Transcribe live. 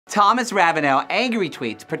Thomas Ravenel angry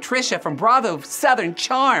tweets, Patricia from Bravo Southern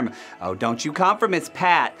Charm. Oh, don't you come for Miss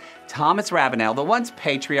Pat. Thomas Ravenel, the once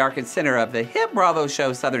patriarch and center of the hit Bravo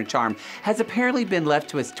show Southern Charm, has apparently been left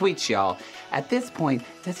to his tweets, y'all. At this point,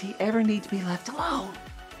 does he ever need to be left alone?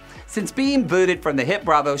 Since being booted from the hit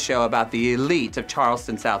Bravo show about the elite of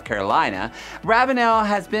Charleston, South Carolina, Ravenel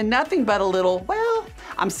has been nothing but a little, well,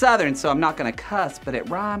 I'm Southern, so I'm not gonna cuss, but it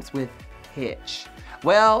rhymes with hitch.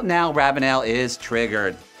 Well, now Ravenel is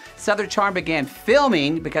triggered. Southern Charm began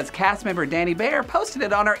filming because cast member Danny Bear posted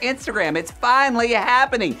it on her Instagram. It's finally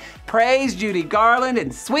happening. Praise Judy Garland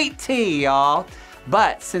and Sweet Tea, y'all.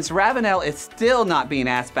 But since Ravenel is still not being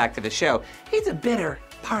asked back to the show, he's a bitter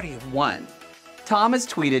party of one. Thomas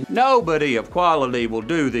tweeted, nobody of quality will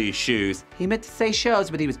do these shoes. He meant to say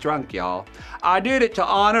shows, but he was drunk, y'all. I did it to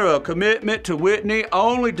honor a commitment to Whitney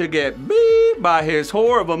only to get beat by his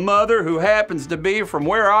whore of a mother who happens to be from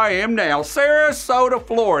where I am now, Sarasota,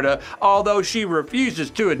 Florida, although she refuses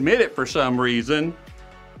to admit it for some reason.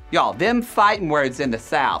 Y'all, them fighting words in the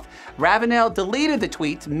South. Ravenel deleted the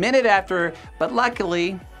tweets a minute after, but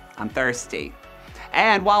luckily, I'm thirsty.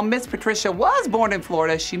 And while Miss Patricia was born in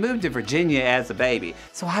Florida, she moved to Virginia as a baby,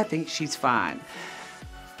 so I think she's fine.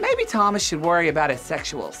 Maybe Thomas should worry about his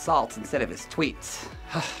sexual assaults instead of his tweets.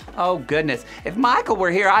 Oh goodness, if Michael were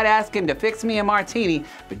here, I'd ask him to fix me a martini,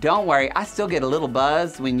 but don't worry, I still get a little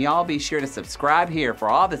buzz when y'all be sure to subscribe here for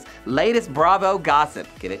all this latest Bravo gossip.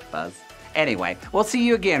 Get it, buzz? Anyway, we'll see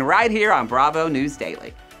you again right here on Bravo News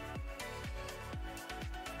Daily.